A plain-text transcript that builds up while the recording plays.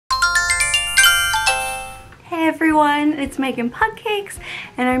Hi everyone, it's Megan Pugcakes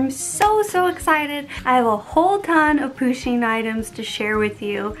and I'm so excited. I have a whole ton of Pusheen items to share with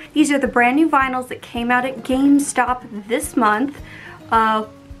you. These are the brand new vinyls that came out at GameStop this month.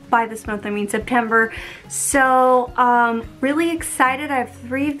 By this month I mean September. So really excited. I have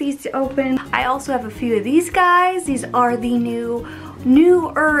 3 of these to open. I also have a few of these guys. These are the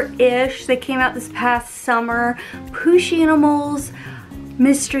newer-ish. They came out this past summer. Pusheen HAUL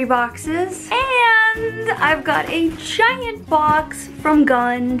mystery boxes, and I've got a giant box from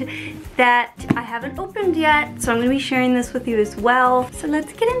Gund that I haven't opened yet, so I'm going to be sharing this with you as well. So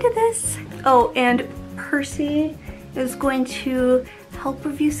let's get into this. Oh, and Percy is going to help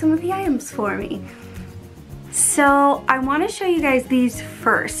review some of the items for me. So I want to show you guys these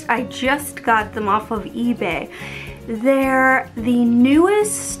first. I just got them off of eBay. They're the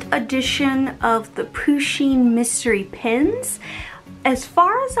newest edition of the Pusheen mystery pins. As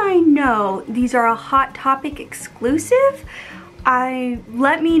far as I know, these are a Hot Topic exclusive.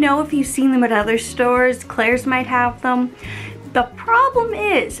 Let me know if you've seen them at other stores. Claire's might have them. The problem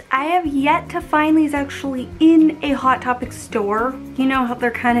is, I have yet to find these actually in a Hot Topic store. You know how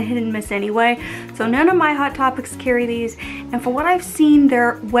they're kind of hit and miss anyway. So none of my Hot Topics carry these. And for what I've seen,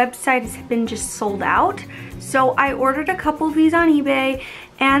 their website has been just sold out. So I ordered a couple of these on eBay.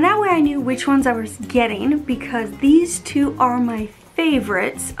 And that way I knew which ones I was getting, because these two are my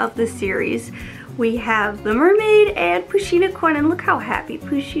favorites of the series. We have the mermaid and Pusheen HAUL, and look how happy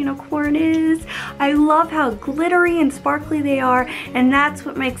Pusheen HAUL is. I love how glittery and sparkly they are, and that's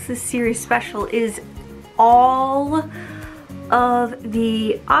what makes this series special, is all of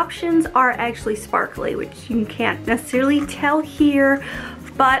the options are actually sparkly, which you can't necessarily tell here,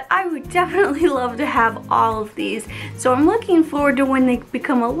 but I would definitely love to have all of these. So I'm looking forward to when they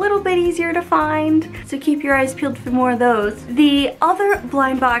become a little bit easier to find. So keep your eyes peeled for more of those. The other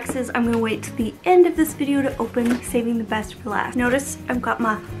blind boxes, I'm gonna wait to the end of this video to open, saving the best for last. Notice I've got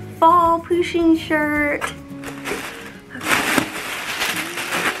my fall Pusheen shirt.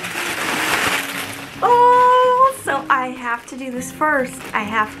 Oh, so I have to do this first. I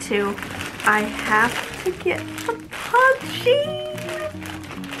have to get the Pusheen.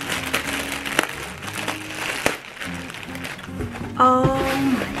 Oh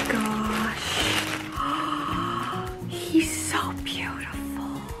my gosh. He's so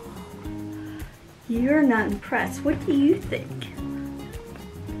beautiful. You're not impressed. What do you think?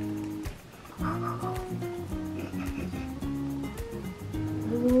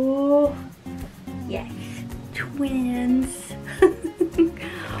 Oh, yes. Twins.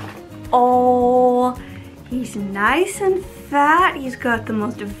 Oh, he's nice and fat. He's got the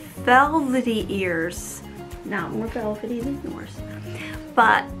most velvety ears. Not more velvety than yours.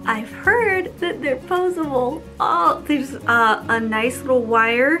 But I've heard that they're posable. Oh, there's a nice little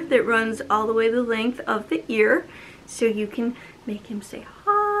wire that runs all the way the length of the ear, so you can make him say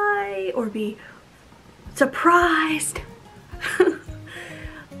hi or be surprised.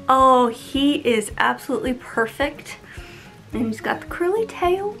 Oh, he is absolutely perfect. And he's got the curly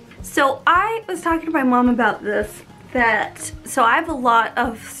tail. So I was talking to my mom about this. So I have a lot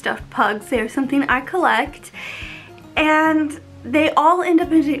of stuffed pugs. They're something I collect, and they all end up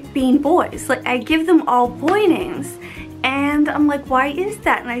being boys. Like, I give them all boy names, and I'm like, why is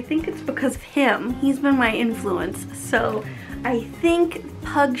that? And I think it's because of him. He's been my influence. So I think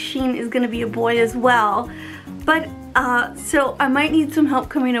Pusheen is gonna be a boy as well. But so I might need some help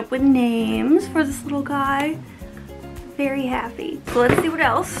coming up with names for this little guy. Very happy. So let's see what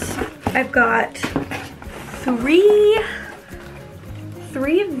else. I've got three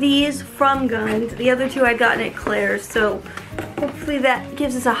of these from Gund. The other 2 I'd gotten at Claire's, so hopefully that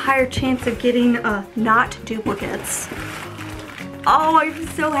gives us a higher chance of getting not duplicates. Oh, I'm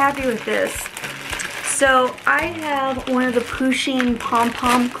so happy with this. So I have one of the Pusheen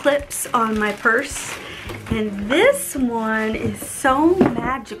pom-pom clips on my purse, and this one is so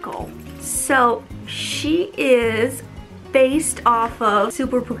magical. So she is based off of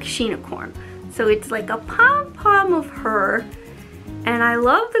Super Pusheen HAUL. So it's like a pom-pom of her, and I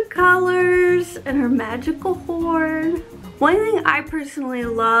love the colors and her magical horn. One thing I personally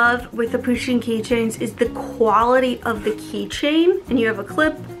love with the Pusheen keychains is the quality of the keychain, and you have a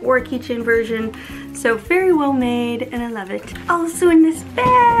clip or a keychain version, so very well made, and I love it. Also in this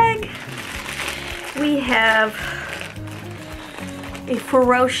bag, we have a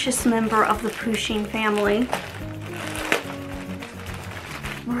ferocious member of the Pusheen family.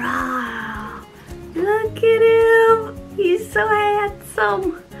 Wow, look at him. He's so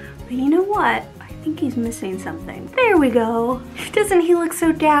handsome. But you know what? I think he's missing something. There we go. Doesn't he look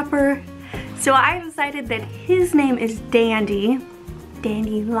so dapper? So I decided that his name is Dandy.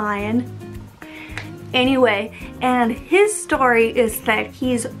 Dandelion. Anyway, and his story is that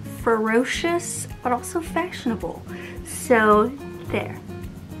he's ferocious but also fashionable. So there.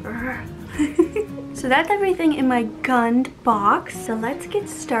 So that's everything in my Gund box. So let's get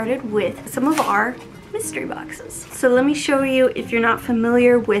started with some of our mystery boxes. So let me show you, if you're not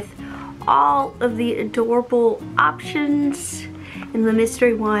familiar with all of the adorable options. And the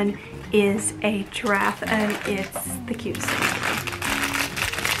mystery one is a giraffe, and it's the cutest thing.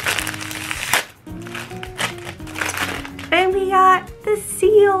 And we got the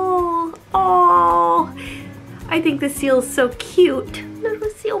seal. Oh, I think the seal is so cute. Little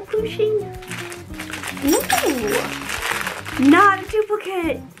seal Pusheen. Ooh, not a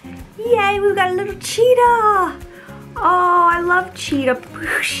duplicate. Yay, we've got a little cheetah. Oh, I love cheetah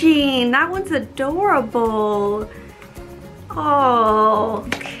Pusheen. That one's adorable. Oh,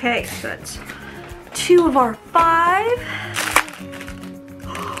 okay, so that's 2 of our 5.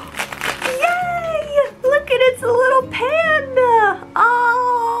 Yay! Look at its little panda.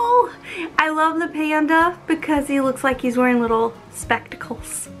 Oh, I love the panda because he looks like he's wearing little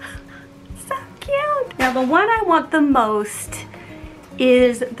spectacles. So cute. Now the one I want the most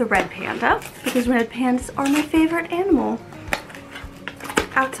is the red panda, because red pandas are my favorite animal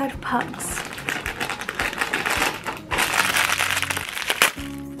outside of pugs.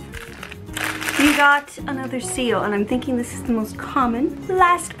 We got another seal, and I'm thinking this is the most common.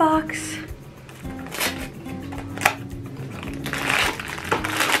 Last box.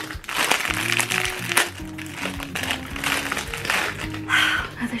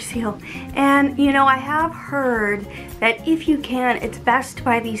 Another seal. And you know, I have heard that if you can, it's best to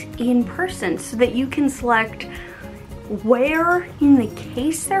buy these in person so that you can select where in the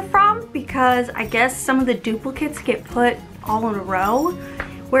case they're from, because I guess some of the duplicates get put all in a row.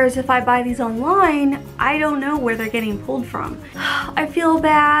 Whereas if I buy these online, I don't know where they're getting pulled from. I feel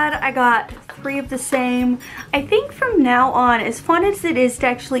bad. I got 3 of the same. I think from now on, as fun as it is to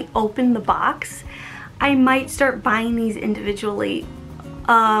actually open the box, I might start buying these individually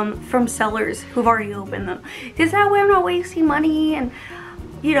from sellers who've already opened them. Because that way I'm not wasting money, and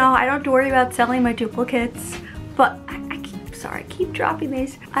you know, I don't have to worry about selling my duplicates. But I keep dropping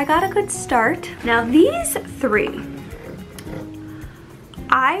these. I got a good start. Now these 3,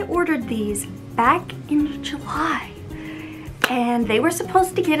 I ordered these back in July, and they were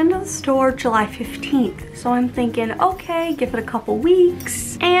supposed to get into the store July 15th. So I'm thinking, okay, give it a couple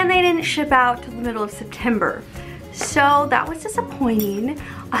weeks. And they didn't ship out till the middle of September. So that was disappointing.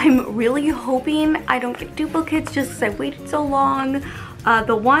 I'm really hoping I don't get duplicates just because I waited so long.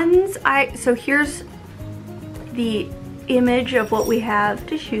 So here's the image of what we have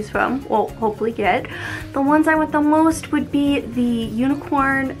to choose from. Well, hopefully get. The ones I want the most would be the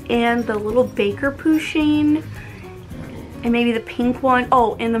unicorn and the little baker Pusheen, and maybe the pink one.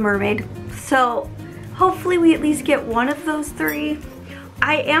 Oh, and the mermaid. So hopefully we at least get one of those 3.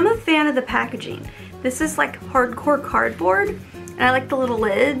 I am a fan of the packaging. This is like hardcore cardboard, and I like the little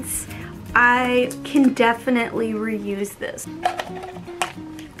lids. I can definitely reuse this.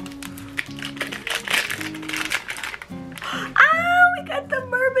 The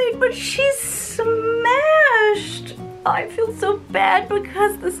mermaid, but she's smashed. I feel so bad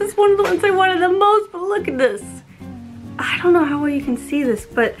because this is one of the ones I wanted the most, but look at this. I don't know how well you can see this,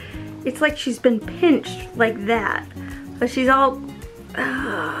 but it's like she's been pinched like that. So she's all...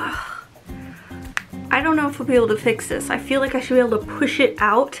 I don't know if we'll be able to fix this. I feel like I should be able to push it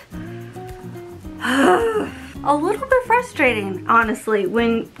out. A little bit frustrating, honestly,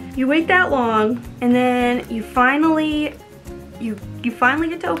 when you wait that long and then you finally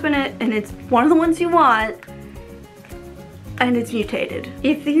get to open it and it's one of the ones you want and it's mutated.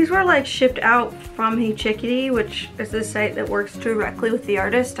 If these were like shipped out from Hey Chickadee, which is a site that works directly with the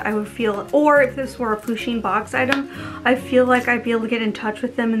artist, I would feel, or if this were a Pusheen box item, I feel like I'd be able to get in touch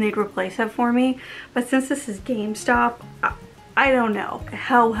with them and they'd replace it for me. But since this is GameStop, I don't know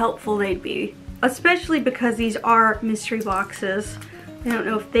how helpful they'd be, especially because these are mystery boxes. I don't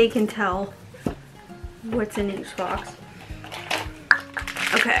know if they can tell what's in each box.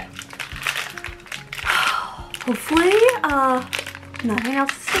 Okay. Hopefully, nothing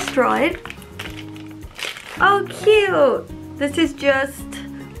else is destroyed. Oh, cute! This is just,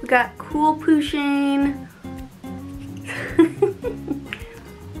 we got cool Pusheen.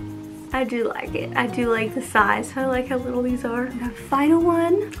 I do like it. I do like the size. I like how little these are. And the final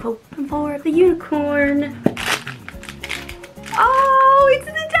one, hoping for the unicorn. Oh, it's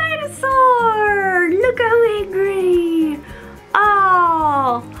the dinosaur! Look how angry!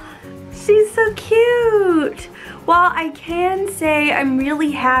 Oh, she's so cute. Well, I can say I'm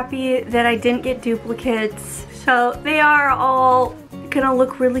really happy that I didn't get duplicates. So they are all gonna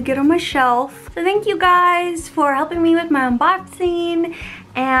look really good on my shelf. So thank you guys for helping me with my unboxing,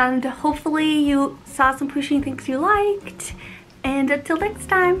 and hopefully you saw some Pusheen things you liked. And until next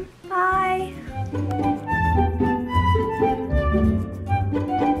time, bye.